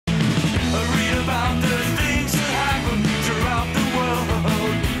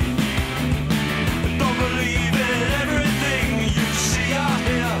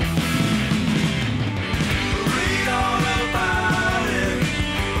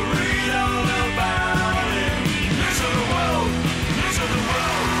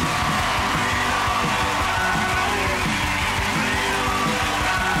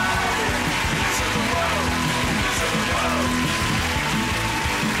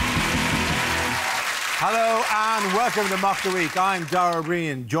Hello and welcome to Mock the Week. I'm Dara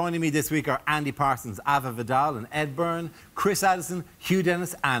Breen. Joining me this week are Andy Parsons, Ava Vidal and Ed Byrne, Chris Addison, Hugh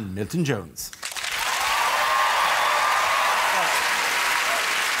Dennis and Milton Jones.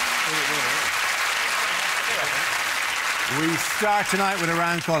 We start tonight with a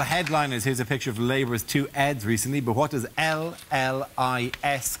round called Headliners. Here's a picture of Labour's two Eds recently, but what does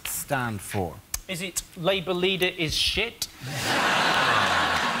LLIS stand for? Is it Labour leader is shit?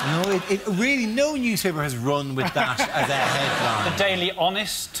 No, it really, no newspaper has run with that as a headline. The Daily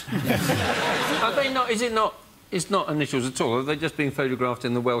Honest? Are they not? Is it not? It's not initials at all. Are they just being photographed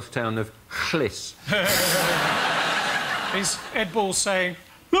in the Welsh town of Llis? Is Ed Ball saying,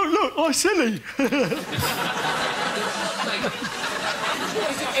 "Look, I silly"? Is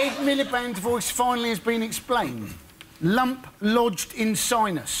it Ed Miliband's voice finally has been explained? Lump lodged in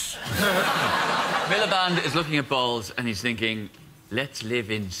sinus. Miliband is looking at balls and he's thinking, let's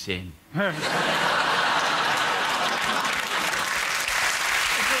live in sin. So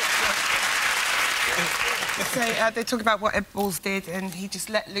they talk about what Ed Balls did, and he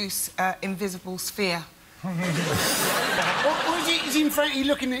just let loose invisible sphere. Or is he in fact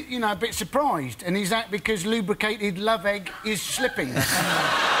looking at, a bit surprised? And is that because lubricated love egg is slipping?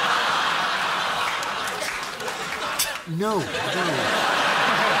 No.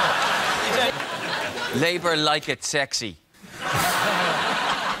 Labour like it sexy.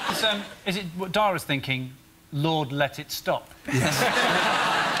 Is it what Dara's thinking? Lord, let it stop. Yes.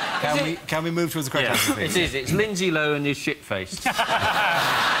 Can we move towards the correct answer, please? It is. It's Lindsay Lohan is shit-faced.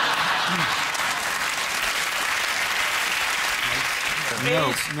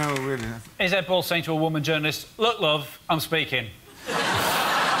 No, really. Is Ed Ball saying to a woman journalist, "Look, love, I'm speaking"? Is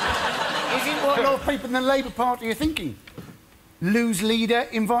it what a lot of people in the Labour Party are thinking? Lose leader,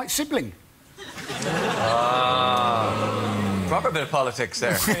 invite sibling. Proper bit of politics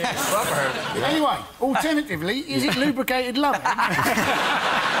there. Proper. Anyway, alternatively, is it lubricated love egg?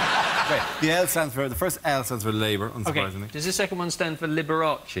 Right. The L stands for... The first L stands for Labour, unsurprisingly. Does the second one stand for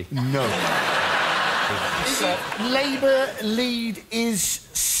Liberace? No. Is it Labour lead is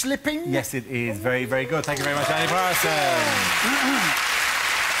slipping? Yes, it is. Very, very good. Thank you very much, Andy Parsons.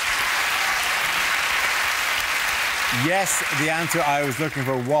 Yes, the answer I was looking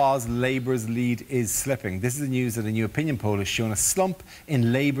for was Labour's lead is slipping. This is the news that a new opinion poll has shown a slump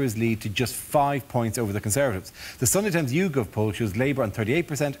in Labour's lead to just 5 points over the Conservatives. The Sunday Times YouGov poll shows Labour on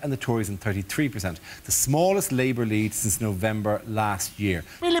 38% and the Tories on 33%, the smallest Labour lead since November last year.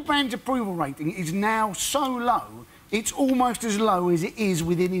 Miliband's approval rating is now so low, it's almost as low as it is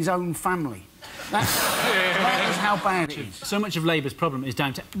within his own family. That is how bad it is. So much of Labour's problem is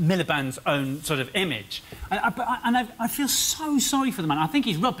down to Miliband's own sort of image. And I feel so sorry for the man. I think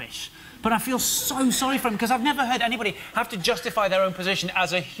he's rubbish, but I feel so sorry for him because I've never heard anybody have to justify their own position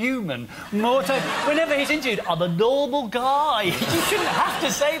as a human. Whenever he's interviewed, I'm a normal guy. You shouldn't have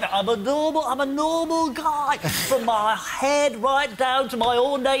to say that. I'm a normal guy. From my head right down to my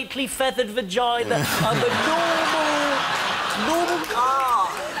ornately feathered vagina, I'm a normal guy.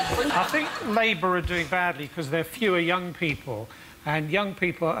 I think Labour are doing badly because there are fewer young people. And young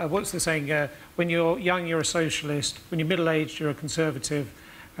people, what's the saying? When you're young, you're a socialist. When you're middle-aged, you're a conservative.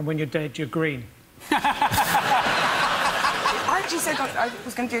 And when you're dead, you're green. I actually said I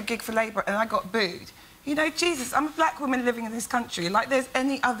was going to do a gig for Labour, and I got booed. You know, Jesus, I'm a black woman living in this country. Like, there's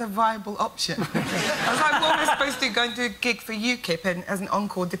any other viable option. I was like, what am I supposed to do? Go and do a gig for UKIP and, as an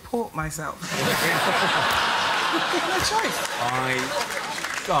encore, deport myself? No choice. I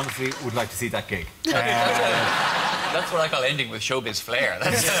honestly would like to see that gig. That's what I call ending with showbiz flair.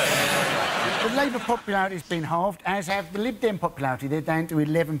 The Labour popularity has been halved, as have the Lib Dem popularity. They're down to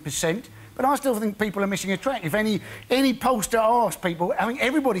 11%. But I still think people are missing a track. If any pollster asks people, I think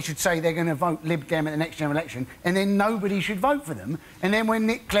everybody should say they're going to vote Lib Dem at the next general election, and then nobody should vote for them. And then when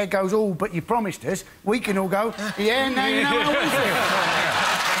Nick Clegg goes, "Oh, but you promised us," we can all go, "Yeah, no, you know, I will feel."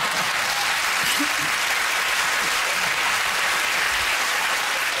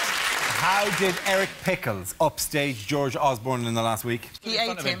 How did Eric Pickles upstage George Osborne in the last week? He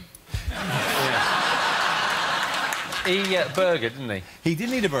ate him. He burger, didn't he? He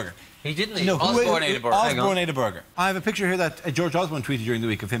didn't eat a burger. He didn't eat. No, Osborne ate a burger. Osborne ate a burger. I have a picture here that George Osborne tweeted during the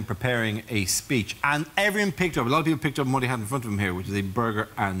week of him preparing a speech, and everyone picked up, a lot of people picked up what he had in front of him here, which is a burger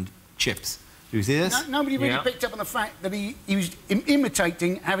and chips. Do you see this? Nobody really picked up on the fact that he was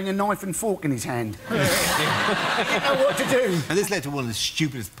imitating having a knife and fork in his hand. He didn't know what to do. And this led to one of the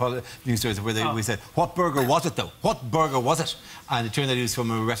stupidest news stories where we said, what burger was it, though? What burger was it? And it turned out he was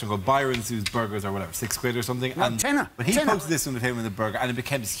from a restaurant called Byron's, whose burgers are, whatever, £6 or something. No, tenner. But he posted this on the him with the burger, and it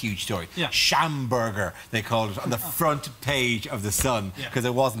became this huge story. Yeah. Sham burger, they called it, on the front page of The Sun, because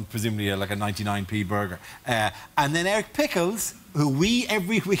it wasn't presumably like a 99p burger. And then Eric Pickles, who we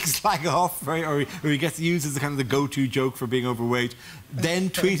every week slag off, right, or he gets used as the kind of the go-to joke for being overweight, then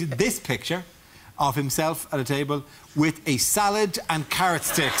tweeted this picture of himself at a table with a salad and carrot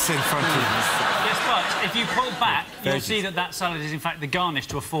sticks in front of him. Yes, but if you pull back, you'll see that salad is in fact the garnish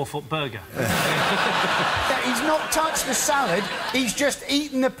to a 4-foot burger. That he's not touched the salad, he's just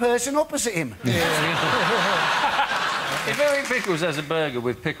eaten the person opposite him. If Eric Pickles has a burger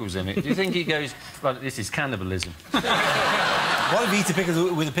with pickles in it, do you think he goes, well, this is cannibalism? What if he eats a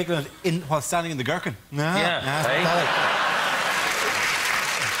pickle with a pickle while standing in the gherkin?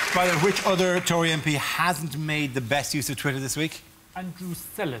 By the way, which other Tory MP hasn't made the best use of Twitter this week? Andrew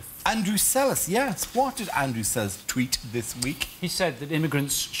Sellis. Andrew Sellis, yes. What did Andrew Sellis tweet this week? He said that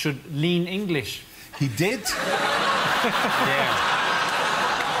immigrants should lean English. He did? Yeah.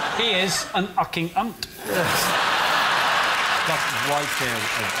 He is an ucking umped. That's white there.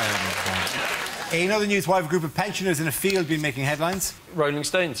 In other news, why have a group of pensioners in a field been making headlines? Rolling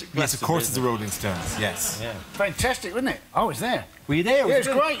Stones. Yes, of course it's the Rolling Stones, yes. Yeah. Fantastic, wasn't it? I was there. Were you there? Yeah, it was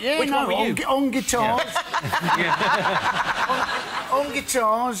great, yeah. Which one were you? On guitars. on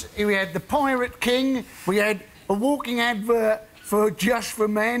guitars, we had the Pirate King, we had a walking advert for Just for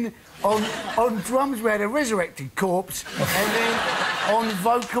Men, on drums we had a resurrected corpse, and then on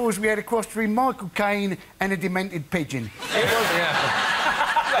vocals we had a cross between Michael Caine and a demented pigeon.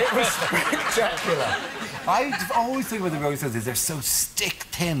 It was spectacular. I always think about the Rolling Stones is they're so stick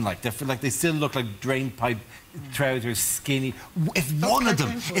thin, like they still look like drain pipe trousers, skinny. If one of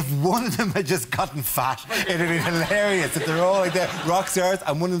them had just gotten fat, it'd have been hilarious. If they're all like the rock stars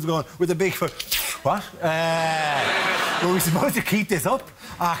and one of them's going with a big foot. What? Were we supposed to keep this up?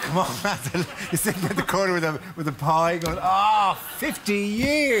 Ah, come on, man. You're sitting at the corner with a pie going, 50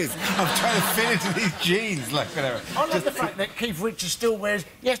 years of trying to fit into these jeans, like, whatever. I love the fact that Keith Richards still wears...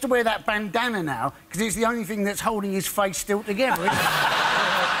 He has to wear that bandana now, because it's the only thing that's holding his face still together.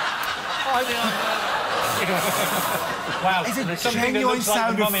 Wow. It's a genuine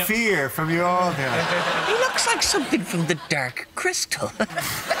sound of fear from you all there. He looks like something from the Dark Crystal.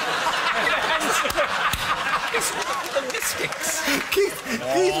 The Mystics. Keith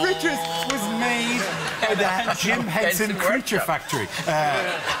Richards was made by the Jim Henson Creature Factory.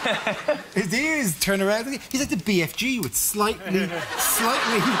 His ears turn around. He's like the BFG with slightly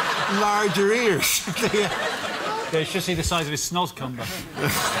larger ears. Yeah, you should see the size of his snozzcumber.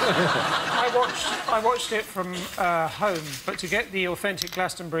 I watched it from home, but to get the authentic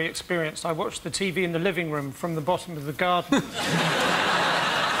Glastonbury experience, I watched the TV in the living room from the bottom of the garden.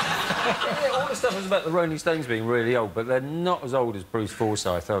 All the stuff is about the Rolling Stones being really old, but they're not as old as Bruce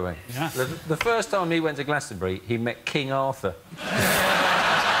Forsyth, are they? Yeah. The first time he went to Glastonbury, he met King Arthur.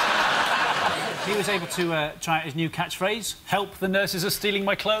 He was able to try out his new catchphrase, help, the nurses are stealing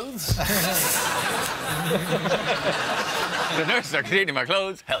my clothes. The nurses are stealing my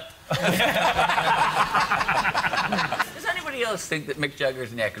clothes, help. Does anybody else think that Mick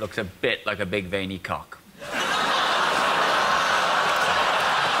Jagger's neck looks a bit like a big veiny cock?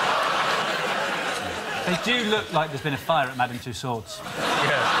 They do look like there's been a fire at Madame Tussauds.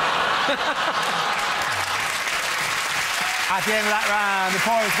 Yeah. At the end of that round, the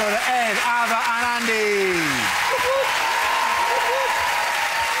points go to Ed, Ava and Andy.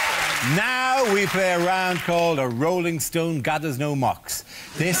 Now we play a round called A Rolling Stone Gathers No Mocks.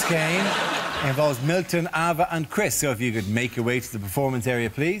 This game involves Milton, Ava and Chris, so if you could make your way to the performance area,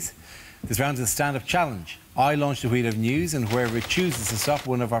 please. This round is a stand-up challenge. I launch the wheel of news, and wherever it chooses to stop,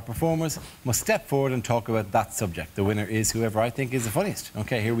 one of our performers must step forward and talk about that subject. The winner is whoever I think is the funniest.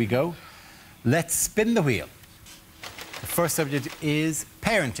 OK, here we go. Let's spin the wheel. The first subject is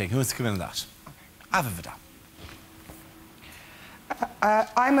parenting. Who wants to come in on that? Ava Vidal.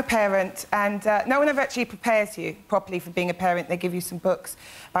 I'm a parent, and no one ever actually prepares you properly for being a parent. They give you some books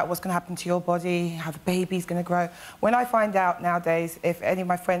about what's going to happen to your body, how the baby's going to grow. When I find out nowadays if any of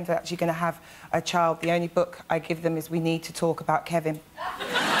my friends are actually going to have a child, the only book I give them is We Need to Talk About Kevin.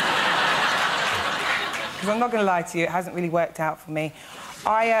 Because I'm not going to lie to you, it hasn't really worked out for me.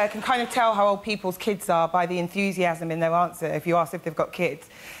 I can kind of tell how old people's kids are by the enthusiasm in their answer if you ask if they've got kids.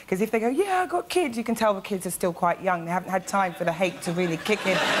 Because if they go, yeah, I've got kids, you can tell the kids are still quite young. They haven't had time for the hate to really kick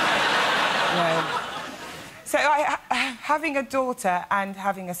in. So having a daughter and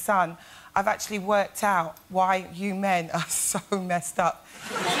having a son, I've actually worked out why you men are so messed up.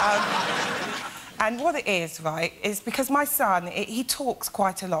 And what it is, right, is because my son, he talks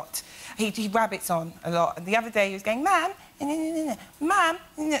quite a lot. He rabbits on a lot. And the other day he was going, Mum, Mum,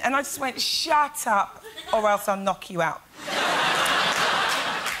 and I just went, shut up, or else I'll knock you out.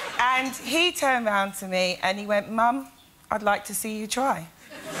 And he turned round to me and he went, Mum, I'd like to see you try.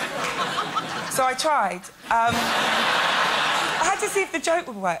 So I tried. I had to see if the joke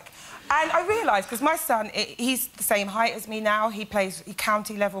would work. And I realised, because my son, he's the same height as me now, he plays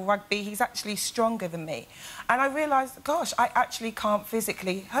county-level rugby, he's actually stronger than me. And I realised, gosh, I actually can't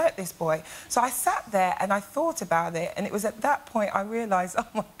physically hurt this boy. So I sat there and I thought about it, and it was at that point I realised, oh,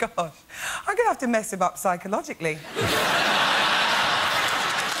 my gosh, I'm going to have to mess him up psychologically. And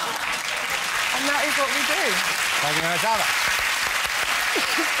that is what we do. Thank you very much, Ava.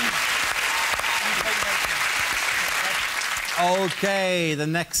 OK, the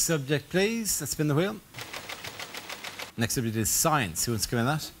next subject, please. Let's spin the wheel. Next subject is science. Who wants to come in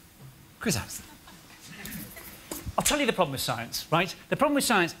that? Chris Addison. I'll tell you the problem with science, right? The problem with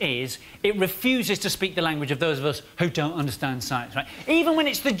science is it refuses to speak the language of those of us who don't understand science, right? Even when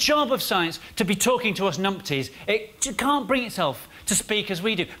it's the job of science to be talking to us numpties, it can't bring itself to speak as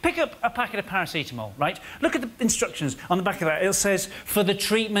we do. Pick up a packet of paracetamol, right? Look at the instructions on the back of that. It says, for the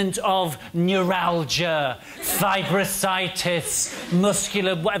treatment of neuralgia, fibrositis,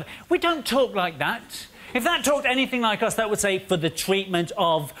 muscular, whatever. We don't talk like that. If that talked anything like us, that would say, for the treatment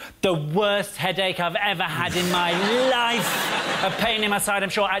of the worst headache I've ever had in my life. A pain in my side, I'm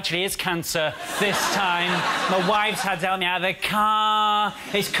sure actually is cancer this time. My wife's had to help me out of the car.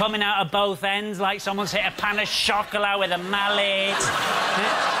 It's coming out of both ends like someone's hit a pan of chocolat with a mallet.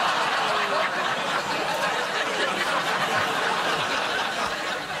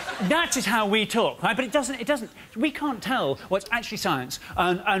 That is how we talk, right? But it doesn't... We can't tell what's actually science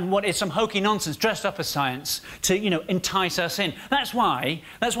and what is some hokey nonsense dressed up as science to, you know, entice us in. That's why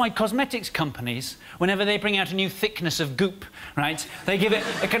cosmetics companies, whenever they bring out a new thickness of goop, right, they give it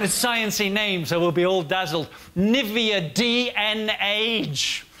a kind of sciencey name so we'll be all dazzled. Nivea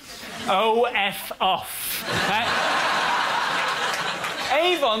D-N-Age. O-F off. Right?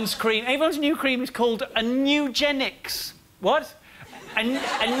 Avon's new cream is called a Nugenics. What? A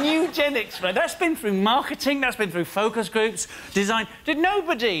Nugenics, right? That's been through marketing, that's been through focus groups, design. Did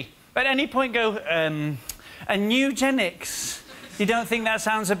nobody at any point go, a Nugenics? You don't think that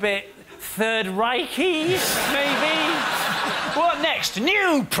sounds a bit Third Reich-y, maybe? What next?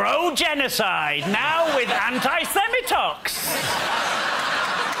 New pro-genocide, now with anti-Semitox.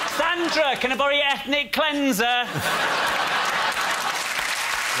 Sandra, can I borrow your ethnic cleanser?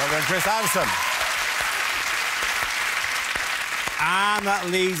 Well done, Chris Addison. And that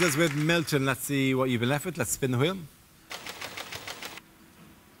leaves us with Milton. Let's see what you've been left with. Let's spin the wheel.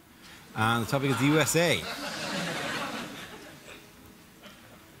 And the topic is the USA.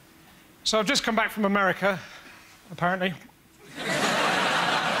 So I've just come back from America, apparently.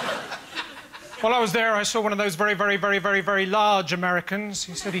 While I was there, I saw one of those very, very, very, very, very large Americans.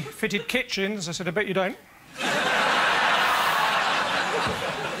 He said he fitted kitchens. I said, I bet you don't.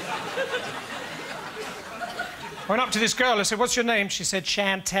 I went up to this girl, I said, what's your name? She said,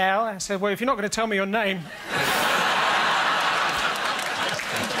 Chantal. I said, well, if you're not going to tell me your name...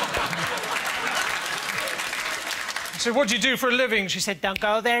 I said, what do you do for a living? She said, don't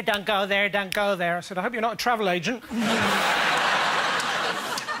go there, don't go there, don't go there. I said, I hope you're not a travel agent.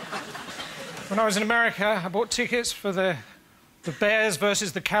 When I was in America, I bought tickets for the Bears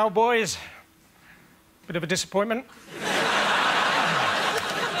versus the Cowboys. Bit of a disappointment.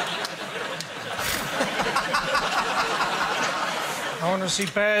 I want to see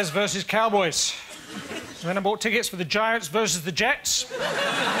Bears versus Cowboys. And then I bought tickets for the Giants versus the Jets.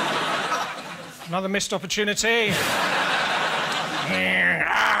 Another missed opportunity.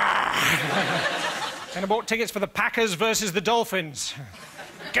 And I bought tickets for the Packers versus the Dolphins.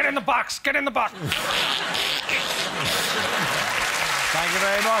 Get in the box, get in the box. Thank you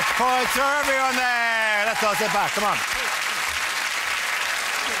very much. Points for everyone there. Let's all sit back. Come on.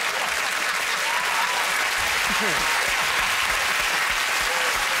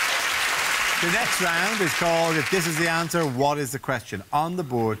 The next round is called If This Is the Answer, What Is the Question? On the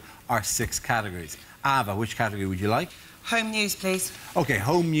board are 6 categories. Ava, which category would you like? Home news, please. OK,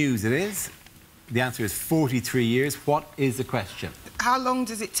 home news it is. The answer is 43 years. What is the question? How long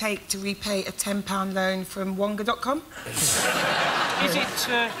does it take to repay a £10 loan from Wonga.com? Is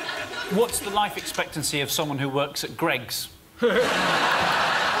it... what's the life expectancy of someone who works at Greggs? Is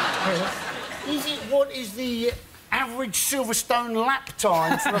it what is the average Silverstone lap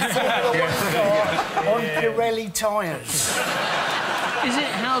time for a Formula 1 car on Pirelli tyres? Is it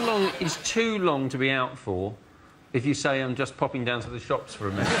how long is too long to be out for if you say I'm just popping down to the shops for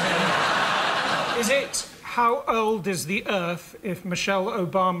a minute? Is it how old is the Earth if Michelle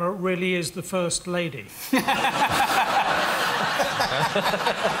Obama really is the First Lady?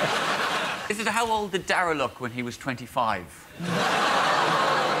 Is it how old did Dara look when he was 25?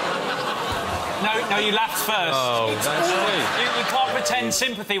 No, you laughed first. Oh, that's sweet. You can't pretend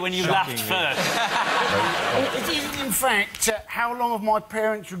sympathy when you laughed first. It is, in fact, how long have my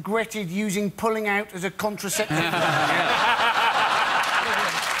parents regretted using pulling out as a contraceptive?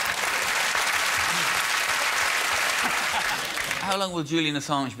 How long will Julian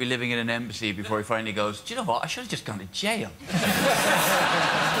Assange be living in an embassy before he finally goes, do you know what, I should have just gone to jail?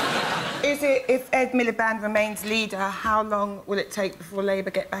 Is it, if Ed Miliband remains leader, how long will it take before Labour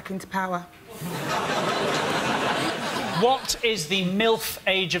get back into power? What is the MILF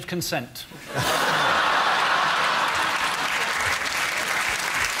age of consent?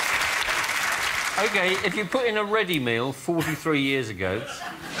 OK, if you put in a ready meal 43 years ago,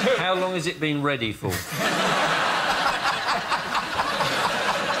 how long has it been ready for?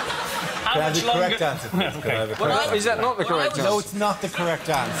 Can I have the correct answer, please? Can I have the correct answer? Is that not the correct answer? No, it's not the correct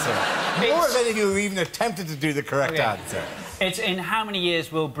answer. More of any of you have even attempted to do the correct answer. It's in how many years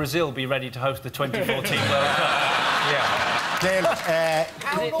will Brazil be ready to host the 2014 World Cup?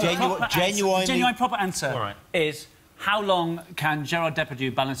 Genuinely... proper answer is how long can Gerard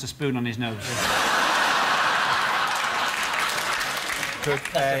Depardieu balance a spoon on his nose? Could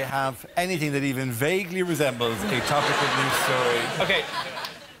have anything that even vaguely resembles a topical news story. OK,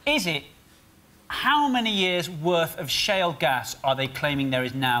 is it how many years' worth of shale gas are they claiming there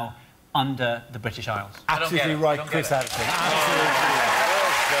is now under the British Isles? Absolutely right, Chris Addison. Absolutely right.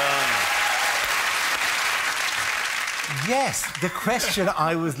 Yes, the question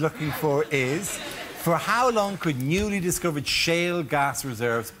I was looking for is, for how long could newly discovered shale gas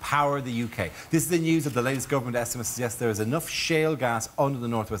reserves power the UK? This is the news that the latest government estimates suggest there is enough shale gas under the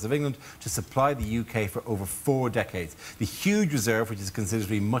northwest of England to supply the UK for over 4 decades. The huge reserve, which is considered to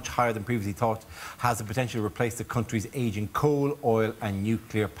be much higher than previously thought, has the potential to replace the country's ageing coal, oil and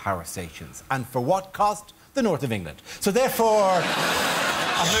nuclear power stations. And for what cost? The north of England. So therefore...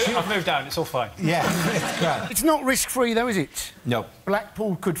 I've moved down, it's all fine. Yeah, it's grand. It's not risk-free, though, is it? No.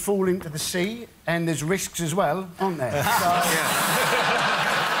 Blackpool could fall into the sea, and there's risks as well, aren't there?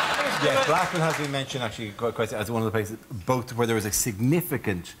 Yeah, Blackpool has been mentioned actually quite as one of the places both where there is a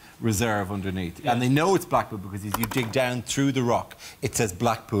significant reserve underneath. Yeah. And they know it's Blackpool because as you dig down through the rock, it says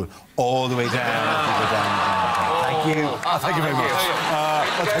Blackpool all the way down. Thank you. Thank you very much.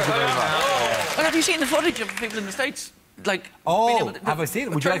 Thank you very much. Well, have you seen the footage of people in the States? Like, have I seen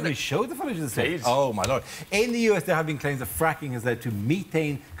it? Would you like me to show the footage of the States? Oh, my Lord. In the US, there have been claims that fracking has led to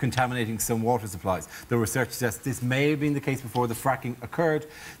methane contaminating some water supplies. The research suggests this may have been the case before the fracking occurred.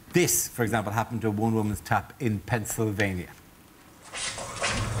 This, for example, happened to one woman's tap in Pennsylvania.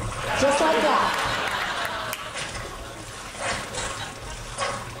 Just like that.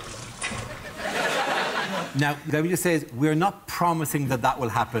 Now, let me just say, we're not promising that that will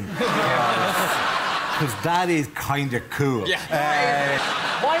happen. Because that is kind of cool. Yeah.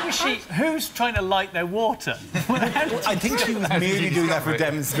 Why was she... Who's trying to light their water? I think she was merely doing that for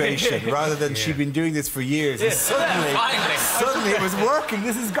demonstration, rather than she'd been doing this for years. And suddenly it was working.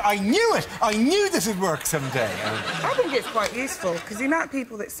 I knew it. I knew this would work someday. I think it's quite useful, because the amount of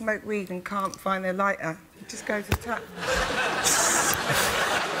people that smoke weed and can't find their lighter, just go to the tap.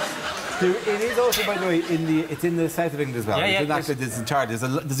 It is also, by the way, it's in the south of England as well.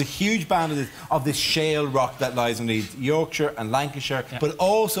 There's a huge band of this shale rock that lies underneath Yorkshire and Lancashire, but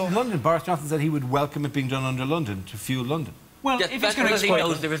also London. Boris Johnson said he would welcome it being done under London to fuel London. Well, if it's going to he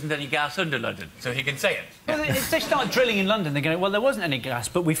knows there isn't any gas under London, so he can say it. Well, if they start drilling in London, they're going, well, there wasn't any gas,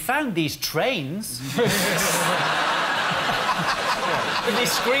 but we found these trains. With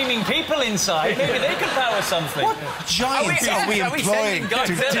these screaming people inside, maybe they could power something. What giants are we employing to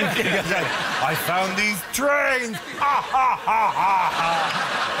I found these trains!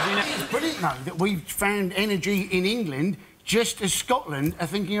 It's brilliant, though, that we've found energy in England just as Scotland are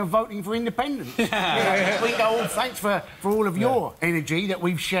thinking of voting for independence. We go, oh, thanks for all of your energy that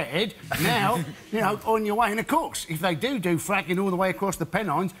we've shared. Now, on your way. And, of course, if they do fracking all the way across the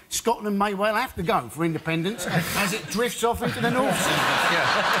Pennines, Scotland may well have to go for independence as it drifts off into the North Sea.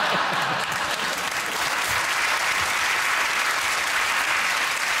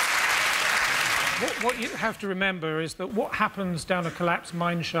 What you have to remember is that what happens down a collapsed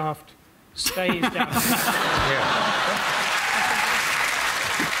mine shaft stays down.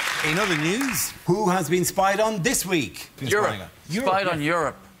 In other news, who has been spied on this week? Europe. Spied on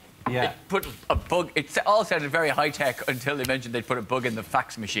Europe. Yeah. Put a bug... It all sounded very high-tech until they mentioned they'd put a bug in the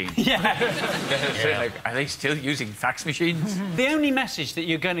fax machine. Yeah. Like, are they still using fax machines? The only message that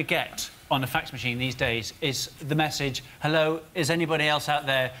you're going to get on a fax machine these days is the message, hello, is anybody else out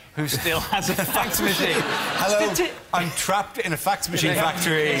there who still has a fax machine? Hello, I'm trapped in a fax machine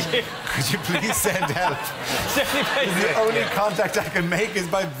factory. Could you please send help? The only contact I can make is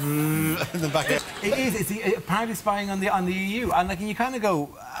by in the back. It is. It's apparently spying on the EU, and like you kind of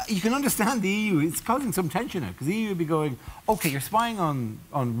go, you can understand the EU. It's causing some tension now because the EU would be going, okay, you're spying on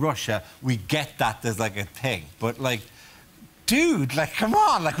Russia. We get that there's like a thing, but like. Dude, like, come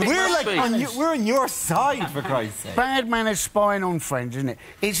on, like, we're on your side, for Christ's sake. Bad manners spying on friends, isn't it?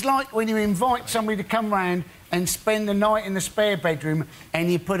 It's like when you invite somebody to come round and spend the night in the spare bedroom and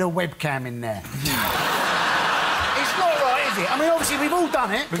you put a webcam in there. It's not right, is it? I mean, obviously, we've all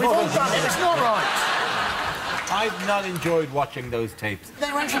done it. We've all done it. It's not right. I've not enjoyed watching those tapes.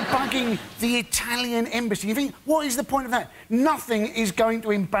 They're actually bugging the Italian embassy. You think, what is the point of that? Nothing is going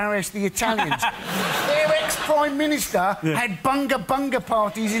to embarrass the Italians. Their ex-Prime Minister had bunga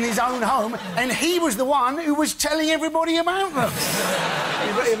parties in his own home, and he was the one who was telling everybody about them.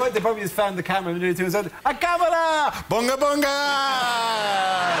 They probably just found the camera and it said, a camera! Bunga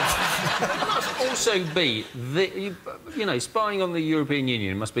It must also be, you know, spying on the European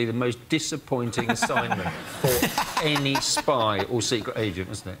Union must be the most disappointing assignment for any spy or secret agent,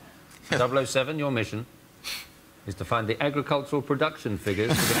 isn't it? 007, your mission is to find the agricultural production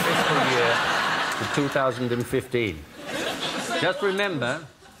figures for the fiscal year of 2015. Just remember,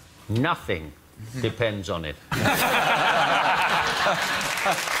 nothing depends on it.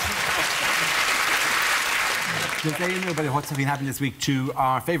 Does anyone know about what's been happening this week to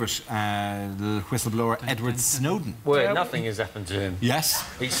our favourite whistleblower, Edward Snowden? Well, nothing has happened to him. Yes.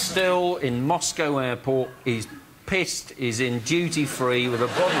 He's still in Moscow airport. He's pissed. He's in duty-free with a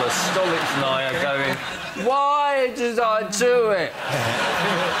bottle of Stolichnaya going, why did I do it?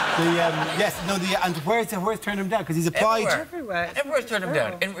 And where's turned him down? Because he's applied... Everywhere's turned him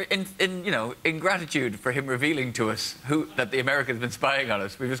down. In gratitude for him revealing to us that the Americans have been spying on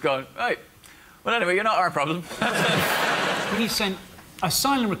us. We've just gone, right, well, anyway, you're not our problem. He sent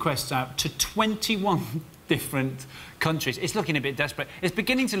asylum requests out to 21 different countries. It's looking a bit desperate. It's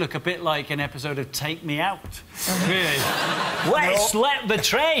beginning to look a bit like an episode of Take Me Out. Really. Let's let the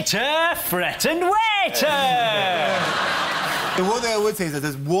traitor fret and waiter! The one thing I would say is that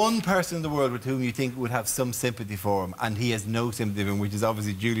there's one person in the world with whom you think would have some sympathy for him, and he has no sympathy for him, which is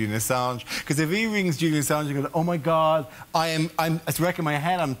obviously Julian Assange. Because if he rings Julian Assange and goes, oh my God, it's wrecking my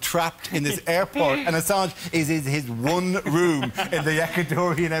head, I'm trapped in this airport, and Assange is in his one room in the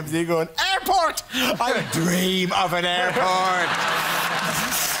Ecuadorian embassy going, airport! I dream of an airport!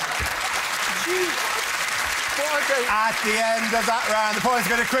 At the end of that round, the points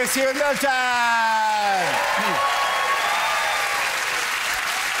go to Chris, Hugh and Milton!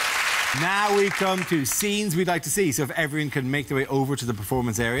 Now we come to scenes we'd like to see, so if everyone can make their way over to the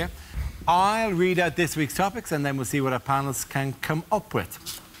performance area. I'll read out this week's topics and then we'll see what our panellists can come up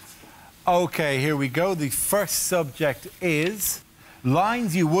with. OK, here we go. The first subject is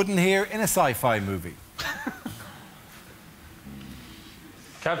lines you wouldn't hear in a sci-fi movie.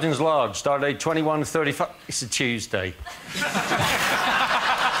 Captain's Log, stardate 21:35. It's a Tuesday.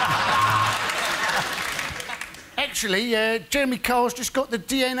 Actually, Jeremy Carr's just got the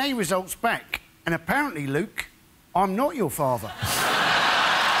DNA results back. And apparently, Luke, I'm not your father.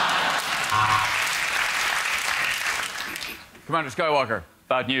 Commander Skywalker,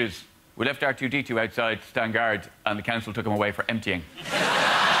 bad news. We left R2-D2 outside to stand guard, and the council took him away for emptying.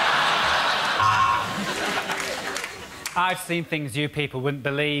 I've seen things you people wouldn't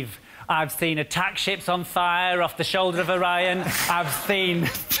believe. I've seen attack ships on fire off the shoulder of Orion. I've seen...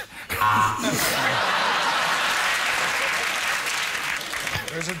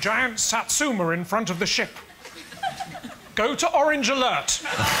 There's a giant Satsuma in front of the ship. Go to orange alert.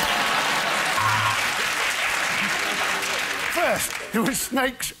 First, there were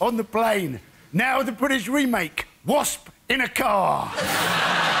snakes on the plane. Now the British remake, Wasp in a car.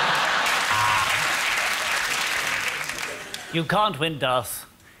 You can't win, Darth.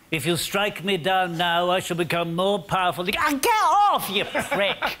 If you strike me down now, I shall become more powerful. Get off, you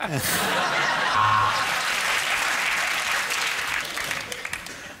prick!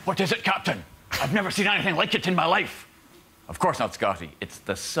 What is it, Captain? I've never seen anything like it in my life. Of course not, Scotty. It's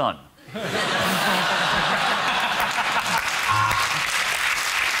the sun.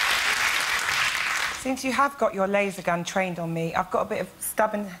 Since you have got your laser gun trained on me, I've got a bit of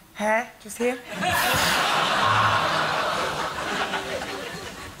stubborn hair just here.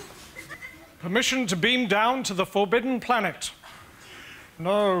 Permission to beam down to the Forbidden Planet.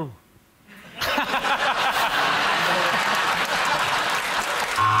 No.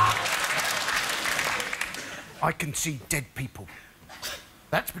 I can see dead people.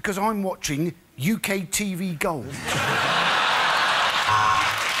 That's because I'm watching UK TV Gold.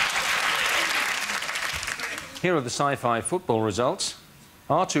 Here are the sci-fi football results.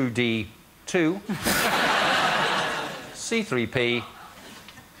 R2D2, C3P,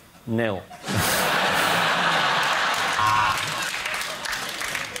 0.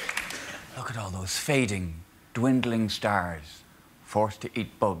 Look at all those fading, dwindling stars, forced to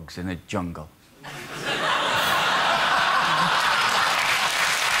eat bugs in a jungle.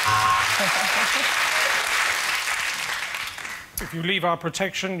 If you leave our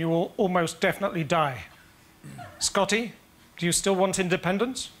protection, you will almost definitely die. Scotty, do you still want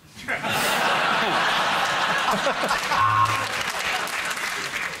independence?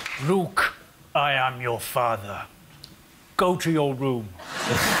 Luke, I am your father. Go to your room.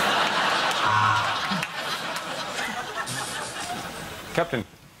 Captain,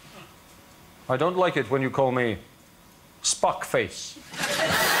 I don't like it when you call me Spock face.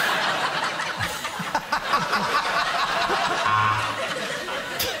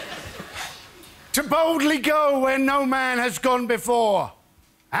 To boldly go where no man has gone before.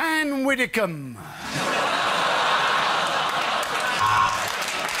 Anne Widdecombe.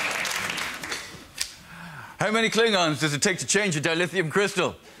 How many Klingons does it take to change a dilithium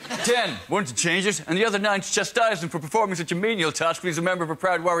crystal? 10. 1 to change it, and the other 9 to chastise him for performing such a menial task when he's a member of a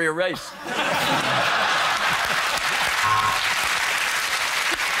proud warrior race.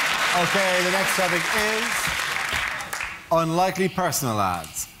 OK, the next topic is unlikely personal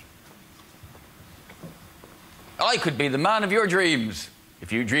ads. I could be the man of your dreams,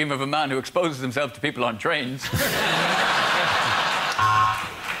 if you dream of a man who exposes himself to people on trains.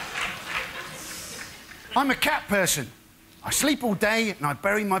 I'm a cat person. I sleep all day and I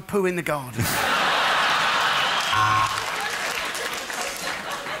bury my poo in the garden.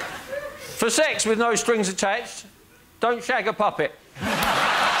 For sex with no strings attached, don't shag a puppet.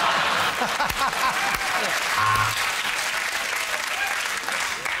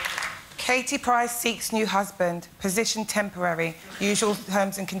 Katie Price seeks new husband. Position temporary. Usual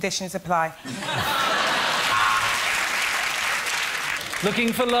terms and conditions apply.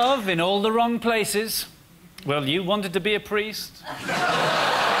 Looking for love in all the wrong places. Well, you wanted to be a priest.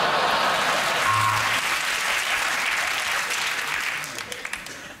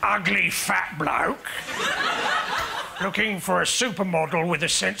 Ugly fat bloke. Looking for a supermodel with a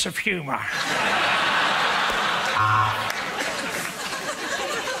sense of humour.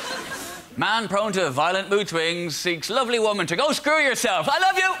 Man prone to violent mood swings seeks lovely woman to go screw yourself. I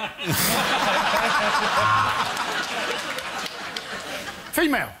love you!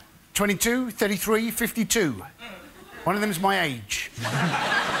 Female, 22, 33, 52. One of them's my age.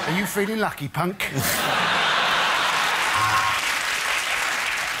 Are you feeling lucky, punk?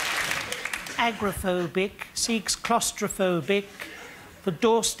 Agoraphobic, seeks claustrophobic for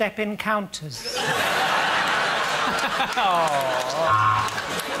doorstep encounters.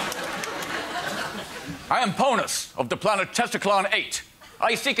 I am Ponus of the planet Testiclon 8.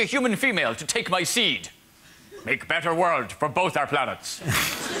 I seek a human female to take my seed. Make better world for both our planets.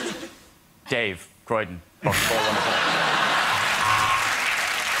 Dave, Croydon.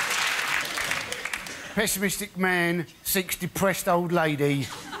 Pessimistic man seeks depressed old lady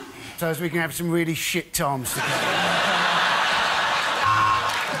so as we can have some really shit times together.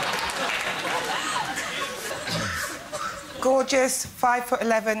 Gorgeous,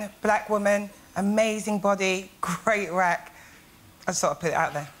 5'11", black woman, amazing body, great rack. I just thought I'd put it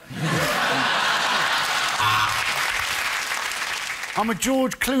out there. I'm a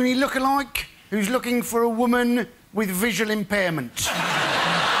George Clooney lookalike who's looking for a woman with visual impairment.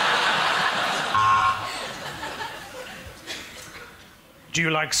 Do you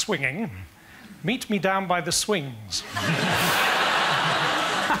like swinging? Meet me down by the swings.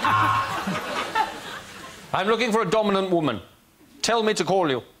 I'm looking for a dominant woman. Tell me to call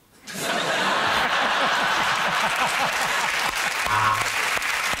you.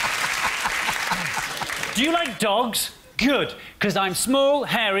 Do you like dogs? Good, because I'm small,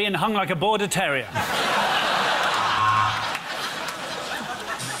 hairy, and hung like a border terrier.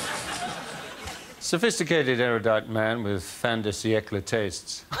 Sophisticated, erudite man with fin de siècle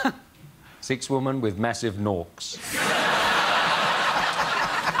tastes. 6 woman with massive norks.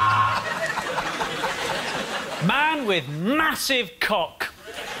 Man with massive cock.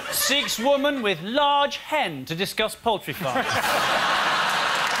 6 woman with large hen to discuss poultry farms.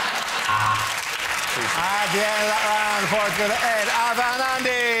 At the end of that round, points go to Ed, Ava and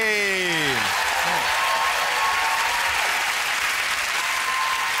Andy.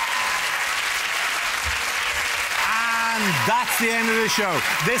 that's the end of the show.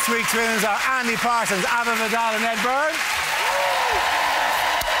 This week's winners are Andy Parsons, Vidal and Ed Byrne.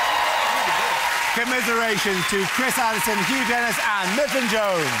 Commiserations to Chris Addison, Hugh and Milton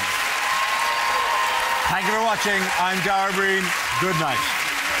Jones. Thank you for watching. I'm Dara Breen. Good night.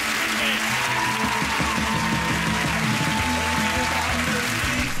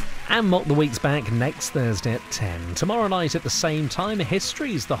 And Mock the Week's back next Thursday at 10. Tomorrow night at the same time,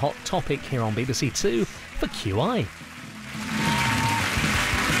 history's the hot topic here on BBC Two for QI.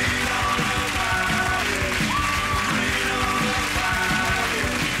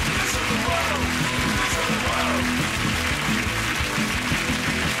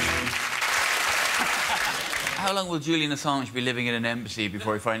 How long will Julian Assange be living in an embassy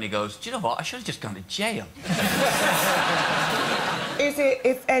before he finally goes, do you know what, I should have just gone to jail? Is it,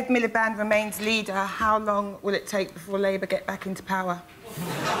 if Ed Miliband remains leader, how long will it take before Labour get back into power?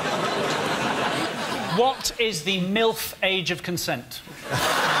 What is the MILF age of consent?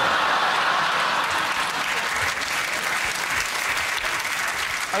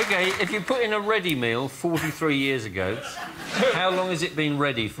 OK, if you put in a ready meal 43 years ago, how long has it been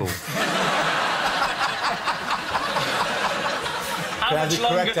ready for? Can I have the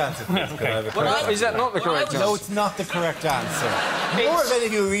correct answer, please? Can I have the correct Is that not the correct answer? No, it's not the correct answer. Nor have any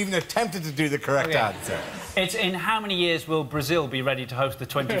of you even attempted to do the correct answer. It's in how many years will Brazil be ready to host the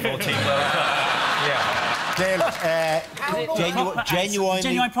 2014 World Cup? Yeah. Genuinely...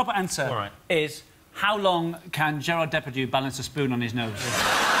 Genuine proper answer All right. is how long can Gerard Depardieu balance a spoon on his nose?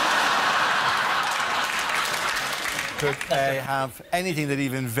 Could have anything that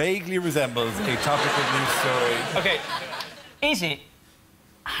even vaguely resembles a topical news story. OK, is it...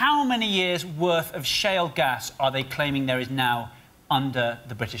 How many years' worth of shale gas are they claiming there is now under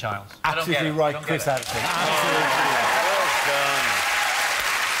the British Isles? Absolutely right, Chris Addison.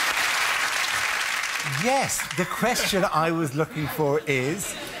 Yes, the question I was looking for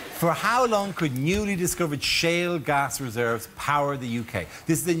is, for how long could newly discovered shale gas reserves power the UK?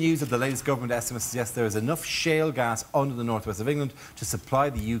 This is the news that the latest government estimates suggest there is enough shale gas under the northwest of England to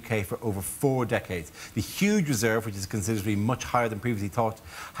supply the UK for over 4 decades. The huge reserve, which is considered to be much higher than previously thought,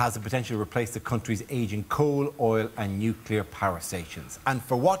 has the potential to replace the country's ageing coal, oil and nuclear power stations. And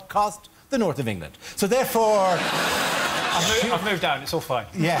for what cost? The north of England. So therefore... I've moved down, it's all fine.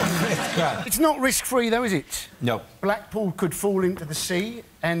 Yeah, it's grand. It's not risk-free, though, is it? No. Blackpool could fall into the sea,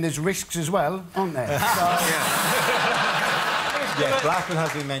 and there's risks as well, aren't there? Yeah, Blackpool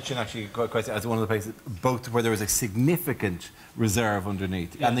has been mentioned actually quite as one of the places, both where there is a significant reserve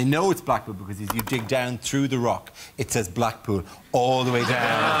underneath. Yeah. And they know it's Blackpool because as you dig down through the rock, it says Blackpool all the way down.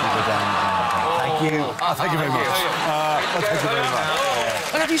 Thank you. Thank you very much. Thank you very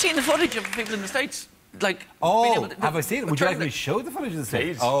much. Well, have you seen the footage of people in the States? Like, have I seen it? Would you like me to show the footage of the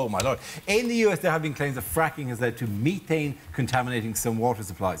States? Oh, my Lord. In the US, there have been claims that fracking has led to methane contaminating some water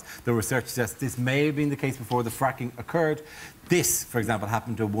supplies. The research suggests this may have been the case before the fracking occurred. This, for example,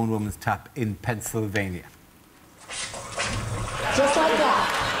 happened to one woman's tap in Pennsylvania. Just like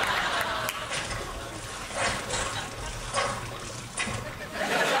that.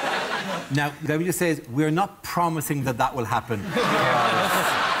 Now, let me just say, we're not promising that that will happen.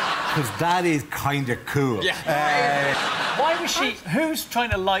 Because that is kind of cool. Yeah. Why was she... Who's trying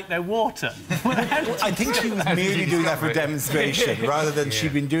to light their water? I think she was merely doing that for demonstration, rather than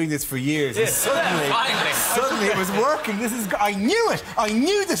she'd been doing this for years. And suddenly it was working. I knew it. I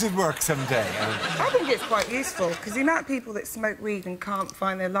knew this would work someday. I think it's quite useful, because the amount of people that smoke weed and can't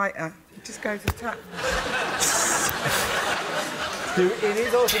find their lighter, just go to the tap. It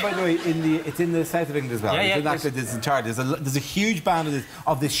is also, by the way, it's in the south of England as well. There's a huge band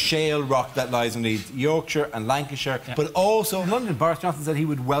of this shale rock that lies underneath Yorkshire and Lancashire, but also London. Boris Johnson said he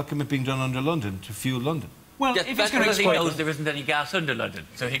would welcome it being done under London to fuel London. Well, yes, if that's it's going to because he knows there isn't any gas under London,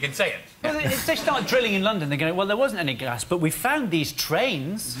 so he can say it. Well, if they start drilling in London, they're going, well, there wasn't any gas, but we found these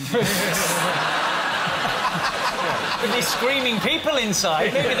trains. With these screaming people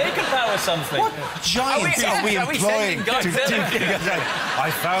inside, maybe they could power something. What giants are we employing to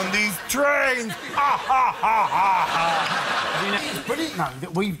I found these trains! It's brilliant, though,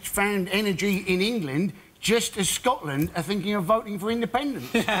 that we've found energy in England just as Scotland are thinking of voting for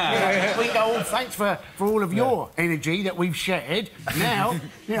independence. We go, oh, thanks for all of your energy that we've shared. Now,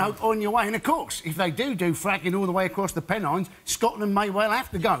 you know, on your way. And, of course, if they do fracking all the way across the Pennines, Scotland may well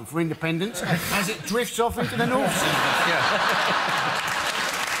have to go for independence as it drifts off into the North Sea.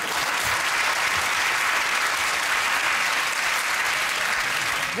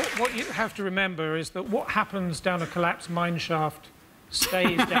 What you have to remember is that what happens down a collapsed mine shaft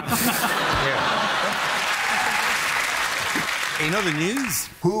stays down. In other news,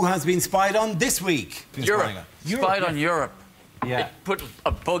 who has been spied on this week? Europe. Spied on Europe. Yeah. It put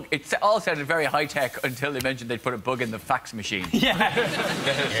a bug. It all sounded very high tech until they mentioned they'd put a bug in the fax machine. Yeah.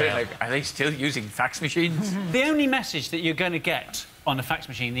 Like, are they still using fax machines? The only message that you're going to get on a fax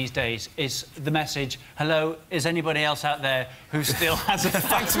machine these days is the message, hello, is anybody else out there who still has a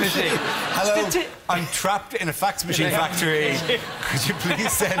fax machine? Hello, I'm trapped in a fax machine factory. Could you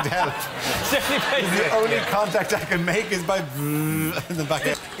please send help? The only contact I can make is by in the back.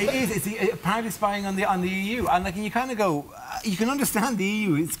 It is. It's apparently spying on the EU, and like you kind of go, you can understand the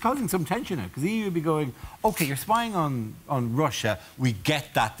EU. It's causing some tension now because the EU would be going, okay, you're spying on Russia. We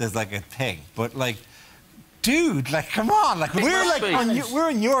get that there's like a thing, but like. Dude, like, come on, like, we're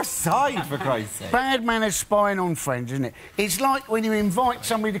on your side, for Christ's sake. Bad manners spying on friends, isn't it? It's like when you invite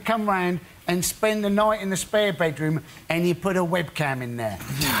somebody to come round and spend the night in the spare bedroom and you put a webcam in there.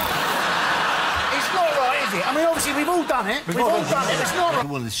 It's not right, is it? I mean, obviously, we've all done it. We've all done it. It's not right.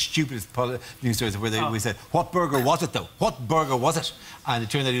 One of the stupidest news stories where we said, what burger was it, though? What burger was it? And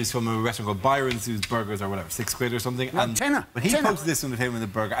it turned out it was from a restaurant called Byron's, whose burgers are, whatever, £6 or something. No, tenner. But he posted this on him with the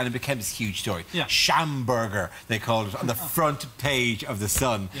burger, and it became this huge story. Yeah. Sham burger, they called it, on the front page of The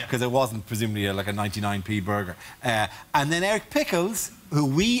Sun, because it wasn't presumably like a 99p burger. And then Eric Pickles, who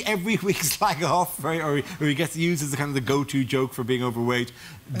we every week slag off, right, or he gets used as the kind of the go-to joke for being overweight,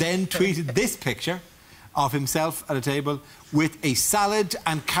 then tweeted this picture of himself at a table with a salad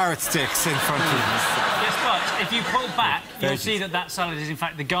and carrot sticks in front of him. Yes, but if you pull back, you'll see that salad is in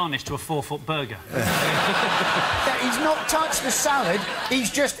fact the garnish to a 4-foot burger. He's not touched the salad,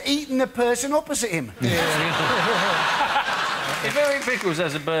 he's just eaten the person opposite him. If Eric Pickles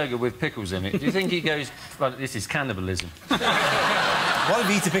has a burger with pickles in it, do you think he goes, well, this is cannibalism? What if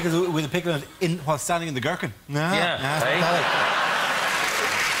he eats a pickle with a pickle while standing in the gherkin? No. Yeah.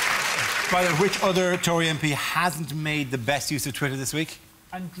 By the way, which other Tory MP hasn't made the best use of Twitter this week?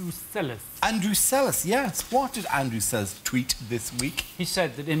 Andrew Sellis. Andrew Sellis, yes. What did Andrew Sellis tweet this week? He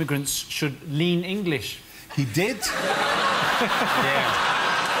said that immigrants should lean English. He did? Yeah.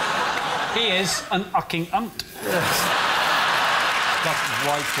 He is an ucking umped. That's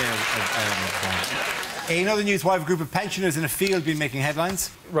Whitetail. In other news, why have a group of pensioners in a field been making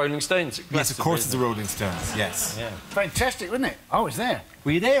headlines? Rolling Stones. Yes, of course it's the Rolling Stones, yes. Yeah. Fantastic, wasn't it? I was there.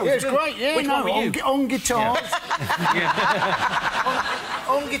 Were you there? Yeah, it was great, yeah. Which one were you? On guitars.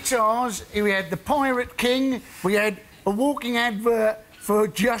 on guitars, we had the Pirate King, we had a walking advert for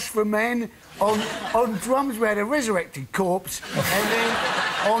Just for Men, on drums we had a resurrected corpse, and then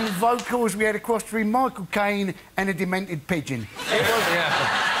on vocals we had a cross between Michael Caine and a demented pigeon.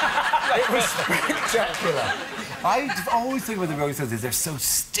 It was spectacular. I always think about the Rolling Stones is they're so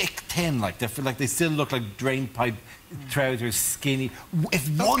stick thin, like they feel like they still look like drain pipe trousers, skinny. If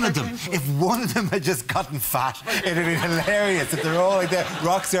one of them had just gotten fat, it'd have been hilarious. If they're all like the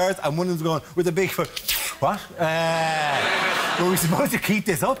rock stars and one of them's going with a big foot. What? Were we supposed to keep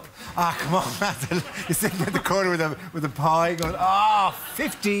this up? Ah, come on, man. You're sitting at the corner with a pie going,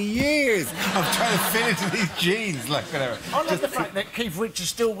 50 years of trying to fit into these jeans, like whatever. I love the fact that Keith Richards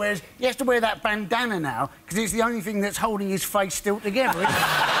still wears... He has to wear that bandana now, because it's the only thing that's holding his face still together, isn't it?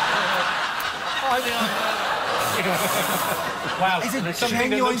 Wow, it's a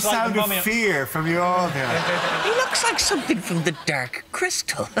genuine sound of fear from you all here. He looks like something from the Dark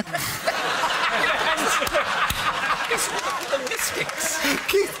Crystal. The Mystics.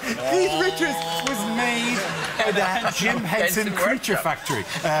 Keith Richards was made at the Jim Henson Creature Factory.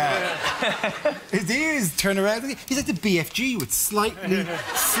 His ears turn around. He's like the BFG with slightly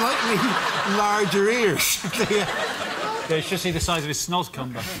larger ears. Yeah, you should see the size of his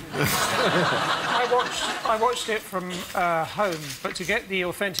snozcumber. I watched it from home, but to get the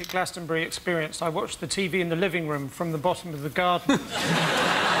authentic Glastonbury experience, I watched the TV in the living room from the bottom of the garden.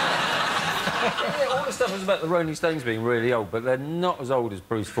 All the stuff is about the Rolling Stones being really old, but they're not as old as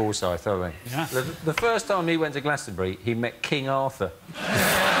Bruce Forsyth, are they? Yeah. The first time he went to Glastonbury, he met King Arthur.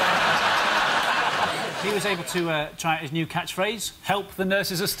 He was able to try out his new catchphrase, help, the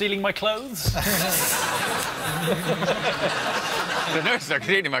nurses are stealing my clothes. The nurses are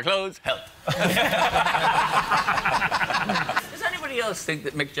cleaning my clothes. Help. Does anybody else think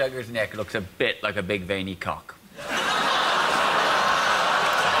that Mick Jagger's neck looks a bit like a big veiny cock?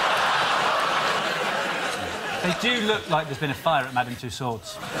 They do look like there's been a fire at Madame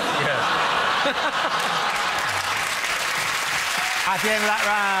Tussauds. Yeah. At the end of that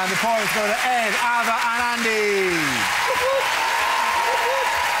round, the points go to Ed, Ava and Andy.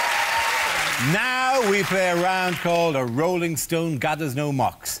 Now we play a round called a Rolling Stone Gathers No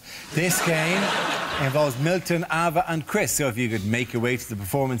Mocks. This game involves Milton, Ava and Chris, so if you could make your way to the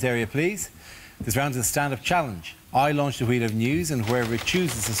performance area, please. This round is a stand-up challenge. I launch the wheel of news, and wherever it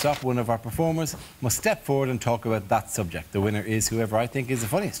chooses to stop, one of our performers must step forward and talk about that subject. The winner is whoever I think is the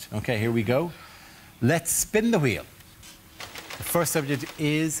funniest. OK, here we go. Let's spin the wheel. The first subject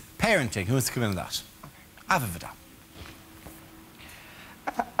is parenting. Who wants to come in on that? Vidal.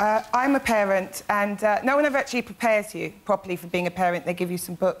 I'm a parent, and no one ever actually prepares you properly for being a parent. They give you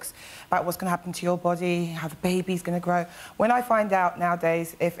some books about what's going to happen to your body, how the baby's going to grow. When I find out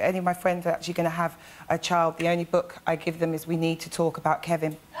nowadays if any of my friends are actually going to have a child, the only book I give them is We Need to Talk About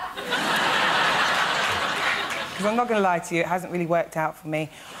Kevin. Because I'm not going to lie to you, it hasn't really worked out for me.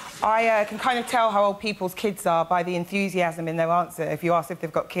 I can kind of tell how old people's kids are by the enthusiasm in their answer if you ask if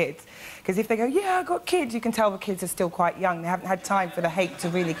they've got kids. Because if they go, yeah, I've got kids, you can tell the kids are still quite young. They haven't had time for the hate to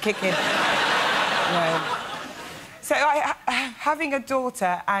really kick in. No. So having a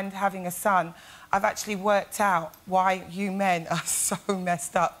daughter and having a son, I've actually worked out why you men are so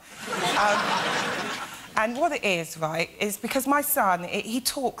messed up. And what it is, right, is because my son, he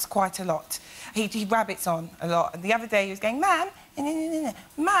talks quite a lot. He rabbits on a lot. And the other day he was going, Mum,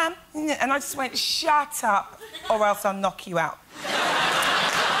 Mum, and I just went, shut up, or else I'll knock you out.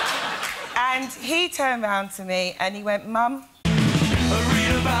 And he turned round to me and he went, Mum,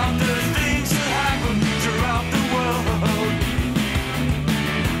 read about the things that happen throughout the world.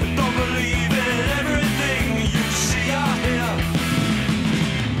 Don't believe in everything you see or hear.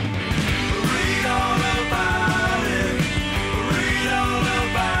 Read all about it. Read all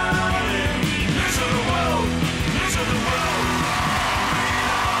about it. News of the world. News of the world. Read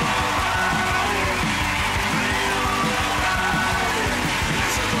all about it.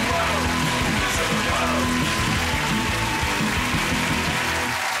 News of the world. News of the world.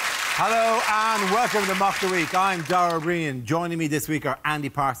 Hello and welcome to Mock the Week. I'm Dara O'Brien. Joining me this week are Andy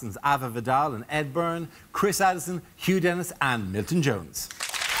Parsons, Vidal and Ed Byrne, Chris Addison, Hugh Dennis and Milton Jones.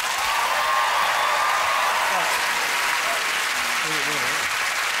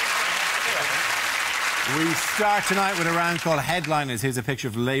 We start tonight with a round called Headliners. Here's a picture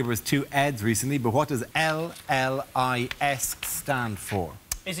of Labour's two Eds recently, but what does LLIS stand for?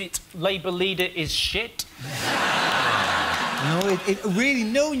 Is it Labour leader is shit? No, it really,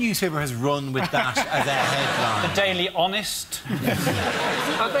 no newspaper has run with that as a headline. The Daily Honest?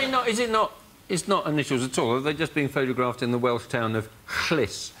 Are they not... Is it not... It's not initials at all. Are they just being photographed in the Welsh town of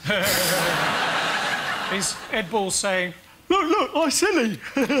Llys? Is Ed Ball saying, look, I'm silly? Is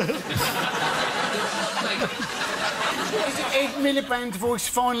it Ed Miliband's voice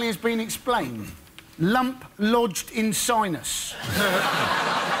finally has been explained? Lump lodged in sinus.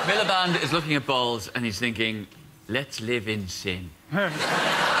 Miliband is looking at balls and he's thinking, let's live in sin.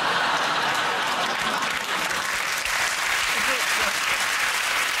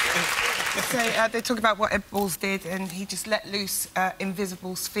 So they talk about what Ed Balls did, and he just let loose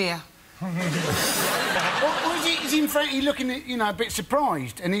invisible sphere. Or is he in fact he looking at, you know, a bit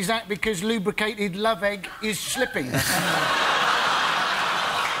surprised? And is that because lubricated love egg is slipping?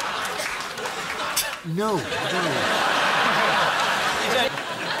 No.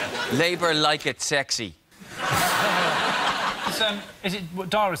 Labour like it sexy. Is it what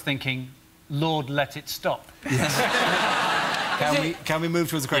Dara's thinking? Lord, let it stop. Can we move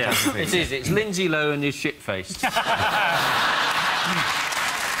towards the correct answer, please? It is. It's Lindsay Lohan is shit-faced.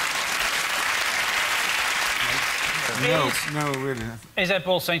 No, really. Is Ed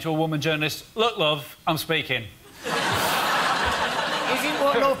Ball saying to a woman journalist, look, love, I'm speaking? Is it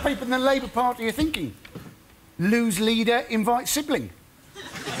what a lot of people in the Labour Party are thinking? Lose leader, invite sibling.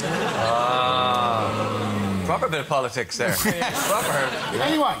 Proper bit of politics there. Proper.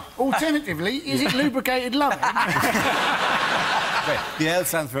 Anyway, alternatively, is it lubricated love? Okay,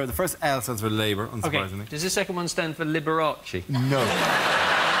 the first L stands for Labour, unsurprisingly. Okay. Does the second one stand for Liberace? No.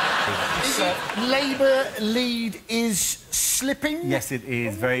 Is it Labour lead is slipping? Yes, it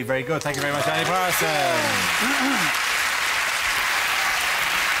is. Very, very good. Thank you very much, Andy Parsons.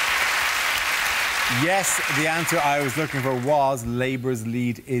 Yes, the answer I was looking for was Labour's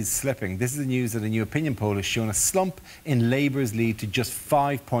lead is slipping. This is the news that a new opinion poll has shown a slump in Labour's lead to just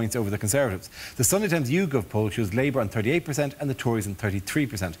 5 points over the Conservatives. The Sunday Times YouGov poll shows Labour on 38% and the Tories on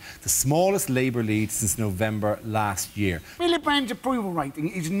 33%, the smallest Labour lead since November last year. Miliband's approval rating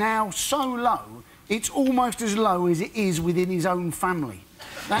is now so low, it's almost as low as it is within his own family.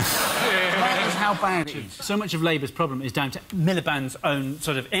 That is how bad it is. So much of Labour's problem is down to Miliband's own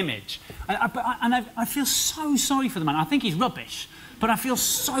sort of image. I feel so sorry for the man. I think he's rubbish, but I feel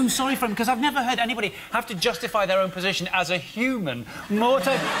so sorry for him because I've never heard anybody have to justify their own position as a human more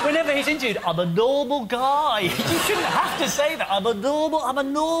time. Whenever he's interviewed, I'm a normal guy. You shouldn't have to say that. I'm a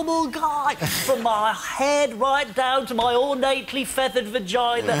normal guy. From my head right down to my ornately feathered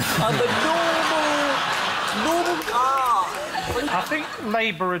vagina, I'm a normal I think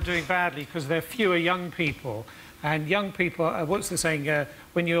Labour are doing badly because there are fewer young people. And young people, what's the saying?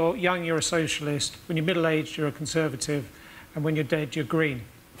 When you're young, you're a socialist. When you're middle-aged, you're a conservative. And when you're dead, you're green.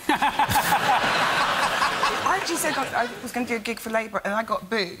 I actually said I was going to do a gig for Labour and I got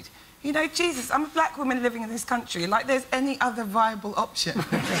booed. You know, Jesus, I'm a black woman living in this country. Like, there's any other viable option.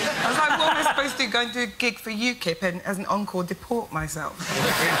 I was like, what am I supposed to do? Go and do a gig for UKIP and, as an encore, deport myself? No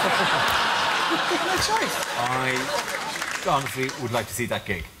choice. I honestly would like to see that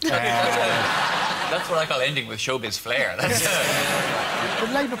gig. That's what I call ending with showbiz flair. That's The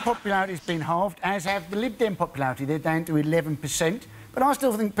Labour popularity has been halved, as have the Lib Dem popularity. They're down to 11%. But I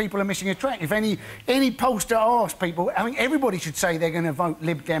still think people are missing a track. If any pollster asks people, I think everybody should say they're going to vote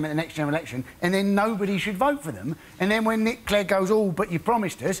Lib Dem at the next general election, and then nobody should vote for them. And then when Nick Clegg goes, oh, but you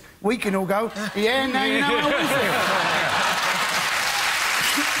promised us, we can all go, yeah, no, you know how we feel.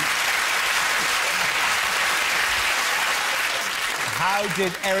 How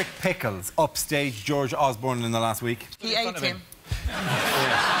did Eric Pickles upstage George Osborne in the last week? He ate him.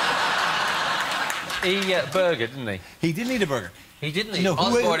 He burger, didn't he? He didn't eat a burger. He didn't eat. No,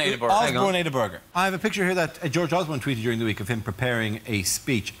 Osborne ate a burger. Osborne ate a burger. I have a picture here that George Osborne tweeted during the week of him preparing a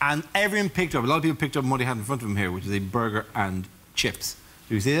speech, and everyone picked up, a lot of people picked up what he had in front of him here, which is a burger and chips.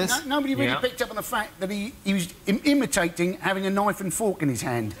 Do you see this? Nobody really picked up on the fact that he was imitating having a knife and fork in his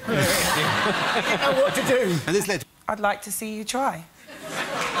hand. He didn't know what to do. And this led to... I'd like to see you try.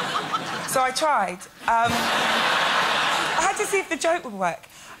 So I tried. I had to see if the joke would work.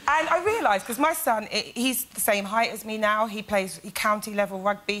 And I realised, because my son, he's the same height as me now, he plays county-level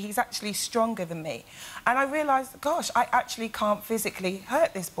rugby, he's actually stronger than me. And I realised, gosh, I actually can't physically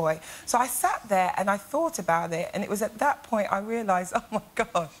hurt this boy. So I sat there and I thought about it, and it was at that point I realised, oh, my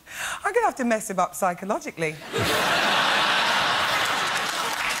gosh, I'm going to have to mess him up psychologically. And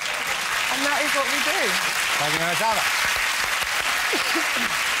that is what we do. Thank you very much, Anna.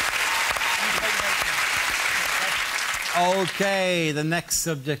 OK, the next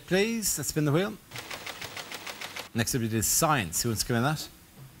subject, please. Let's spin the wheel. Next subject is science. Who wants to come in that?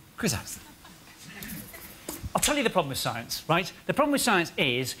 Chris Addison. I'll tell you the problem with science, right? The problem with science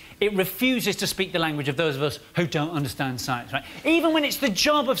is it refuses to speak the language of those of us who don't understand science, right? Even when it's the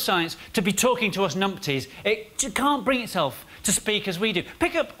job of science to be talking to us numpties, it can't bring itself to speak as we do.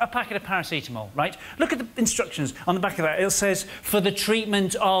 Pick up a packet of paracetamol, right? Look at the instructions on the back of that. It says, for the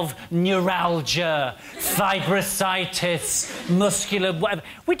treatment of neuralgia, fibrositis, muscular, whatever.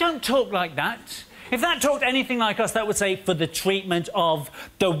 We don't talk like that. If that talked anything like us, that would say, for the treatment of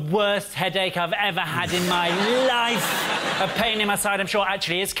the worst headache I've ever had in my life. A pain in my side, I'm sure,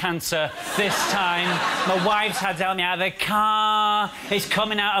 actually is cancer this time. My wife's had to help me out of the car. It's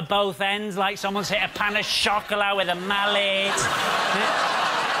coming out of both ends like someone's hit a pan of chocolat with a mallet.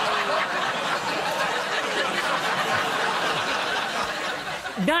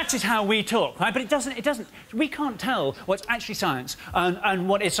 That is how we talk, right? But it doesn't. We can't tell what's actually science and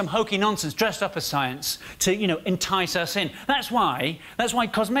what is some hokey nonsense dressed up as science to, you know, entice us in. That's why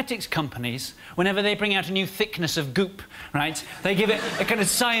cosmetics companies, whenever they bring out a new thickness of goop, right, they give it a kind of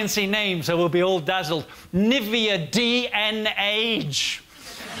sciencey name so we'll be all dazzled. Nivea DN-Age.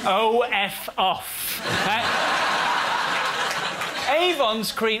 OF off. Right?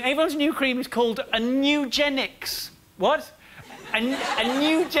 Avon's new cream is called a Nugenics. What? A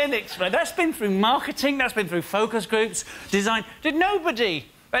Nugenics, right? That's been through marketing, that's been through focus groups, design. Did nobody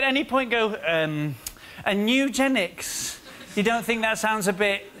at any point go, a Nugenics? You don't think that sounds a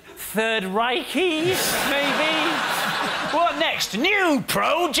bit Third Reich-y, maybe? What next? New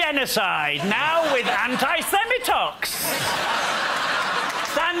pro-genocide, now with anti-Semitox.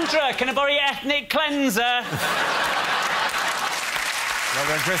 Sandra, can I borrow your ethnic cleanser? Well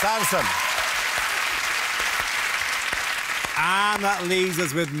done, Chris Addison. And that leaves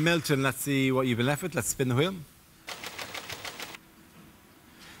us with Milton. Let's see what you've been left with. Let's spin the wheel.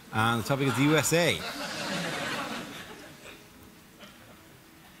 And the topic is the USA.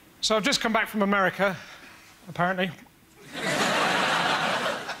 So I've just come back from America, apparently.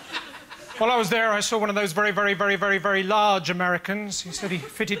 While I was there, I saw one of those very, very, very, very, very large Americans. He said he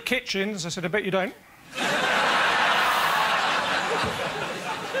fitted kitchens. I said, I bet you don't.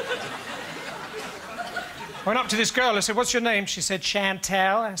 I went up to this girl, I said, what's your name? She said,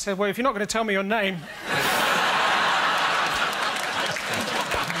 Chantal. I said, well, if you're not going to tell me your name...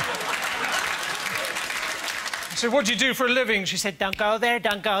 I said, what do you do for a living? She said, don't go there,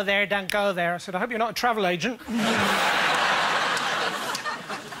 don't go there, don't go there. I said, I hope you're not a travel agent.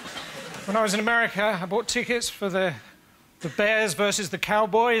 When I was in America, I bought tickets for the Bears versus the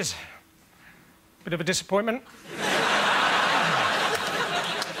Cowboys. Bit of a disappointment.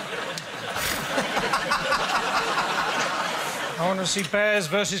 I want to see Bears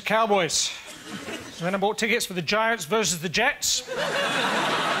versus Cowboys. And then I bought tickets for the Giants versus the Jets.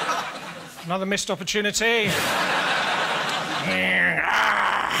 Another missed opportunity. And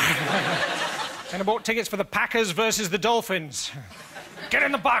I bought tickets for the Packers versus the Dolphins. Get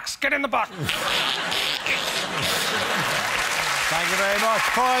in the box, get in the box. Thank you very much.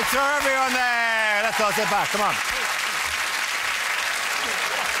 Points for everyone there. Let's all sit back. Come on.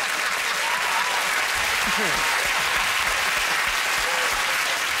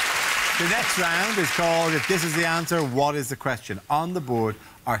 The next round is called If This Is the Answer, What Is the Question? On the board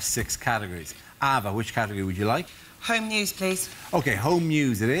are 6 categories. Ava, which category would you like? Home news, please. OK, home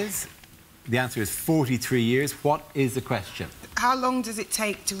news it is. The answer is 43 years. What is the question? How long does it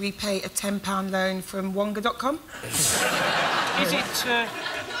take to repay a £10 loan from Wonga.com? Is it...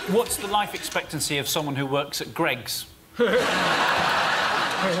 what's the life expectancy of someone who works at Greg's? Is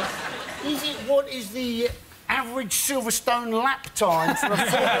it what is the average Silverstone lap time for a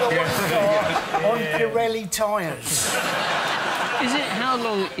Formula 1 car on Pirelli tyres? Is it how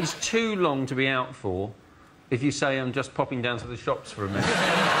long is too long to be out for if you say I'm just popping down to the shops for a minute?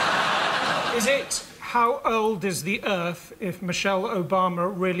 Is it how old is the Earth if Michelle Obama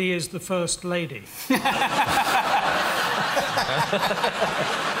really is the First Lady?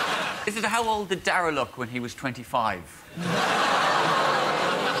 Is it how old did Dara look when he was 25?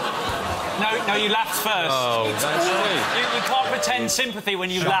 No, you laughed first. Oh, that's true. You can't pretend sympathy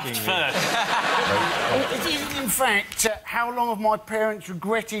when you laughed first. It is, in fact, how long have my parents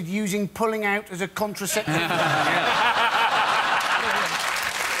regretted using pulling out as a contraceptive?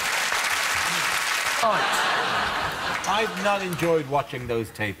 Right. I've not enjoyed watching those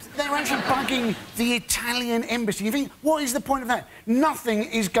tapes. They're actually bugging the Italian embassy. You think, what is the point of that? Nothing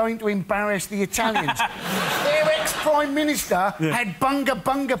is going to embarrass the Italians. Their ex-Prime Minister had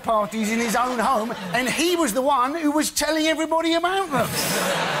bunga parties in his own home, and he was the one who was telling everybody about them.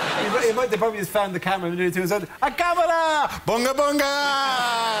 They probably just found the camera and said, "A camera! Bunga bunga!"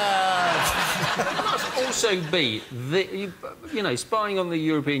 It must also be you know, spying on the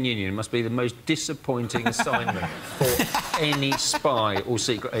European Union must be the most disappointing assignment for any spy or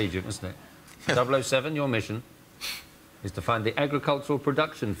secret agent, isn't it? 007, your mission is to find the agricultural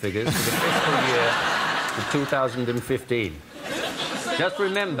production figures for the fiscal year of 2015. Just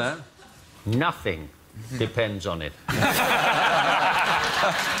remember, nothing depends on it.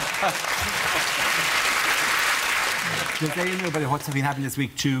 Does anyone know about what's been happening this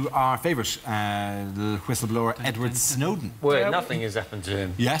week to our favourite whistleblower, Edward Snowden? Well, nothing has happened to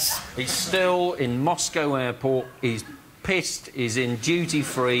him. Yes. He's still in Moscow airport. He's pissed. He's in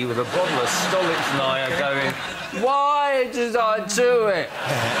duty-free with a bottle of Stolichnaya going, why did I do it?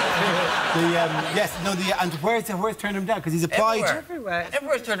 And where's turned him down? Because he's applied... Everywhere.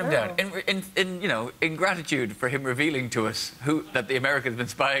 Everywhere's turned him down. In you know, in gratitude for him revealing to us that the Americans have been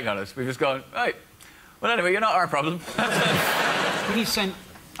spying on us, we've just gone, right, well, anyway, you're not our problem. He sent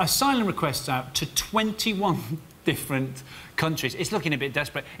asylum requests out to 21 different countries. It's looking a bit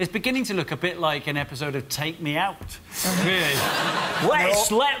desperate. It's beginning to look a bit like an episode of Take Me Out. Really. Let's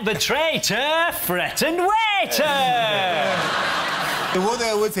let the traitor fret and waiter! The one thing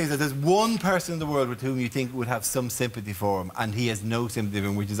I would say is that there's one person in the world with whom you think would have some sympathy for him, and he has no sympathy for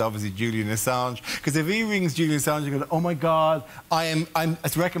him, which is obviously Julian Assange. Because if he rings Julian Assange and goes, "Oh my God,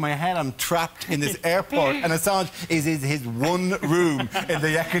 it's wrecking my head, I'm trapped in this airport," and Assange is in his one room in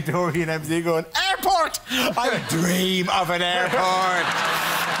the Ecuadorian embassy going, "Airport! I dream of an airport."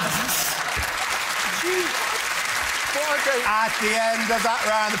 At the end of that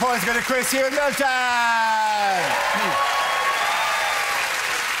round, the points go to Chris, Hugh and Milton.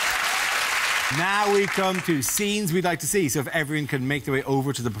 Now we come to scenes we'd like to see, so if everyone can make their way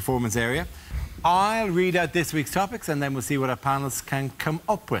over to the performance area. I'll read out this week's topics and then we'll see what our panellists can come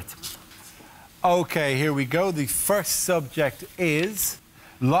up with. OK, here we go. The first subject is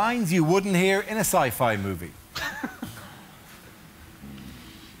lines you wouldn't hear in a sci-fi movie.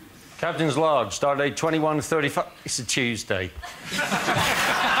 Captain's Lodge, stardate 21:35. It's a Tuesday.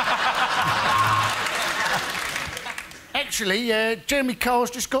 Actually, Jeremy Carl's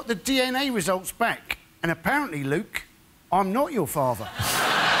just got the DNA results back. And apparently, Luke, I'm not your father.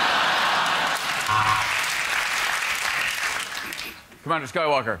 Commander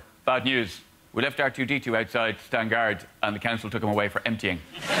Skywalker, bad news. We left R2-D2 outside to stand guard, and the council took him away for emptying.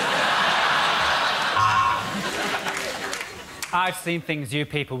 I've seen things you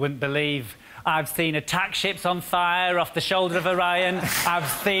people wouldn't believe. I've seen attack ships on fire off the shoulder of Orion. I've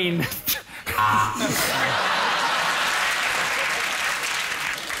seen...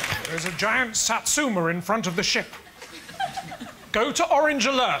 There's a giant Satsuma in front of the ship. Go to orange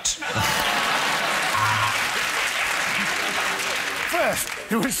alert. First,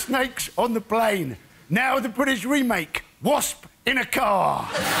 there were snakes on the plane. Now the British remake, Wasp in a car.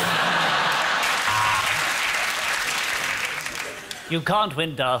 You can't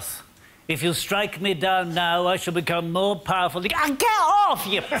win, Darth. If you strike me down now, I shall become more powerful. Get off,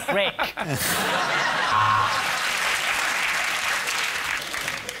 you prick!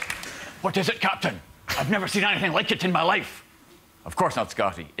 What is it, Captain? I've never seen anything like it in my life. Of course not,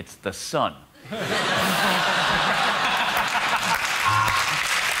 Scotty. It's the sun.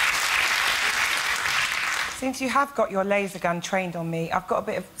 Since you have got your laser gun trained on me, I've got a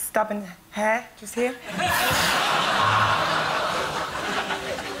bit of stubborn hair just here.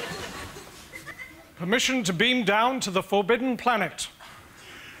 Permission to beam down to the Forbidden Planet.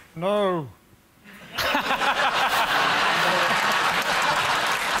 No.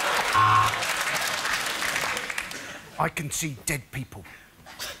 I can see dead people.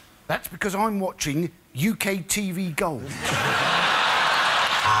 That's because I'm watching UK TV Gold.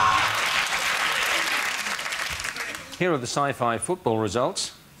 Here are the sci-fi football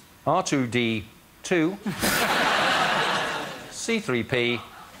results. R2D 2. C3P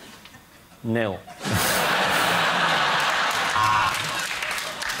 0.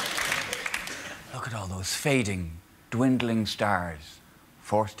 Look at all those fading, dwindling stars,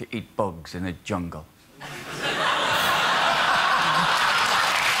 forced to eat bugs in a jungle.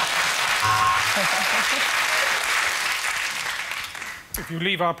 If you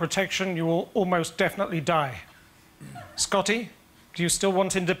leave our protection, you will almost definitely die. Scotty, do you still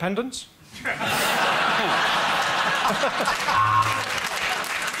want independence?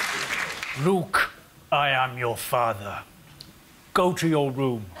 Luke, I am your father. Go to your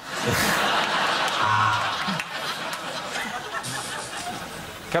room.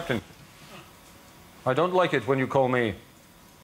 Captain, I don't like it when you call me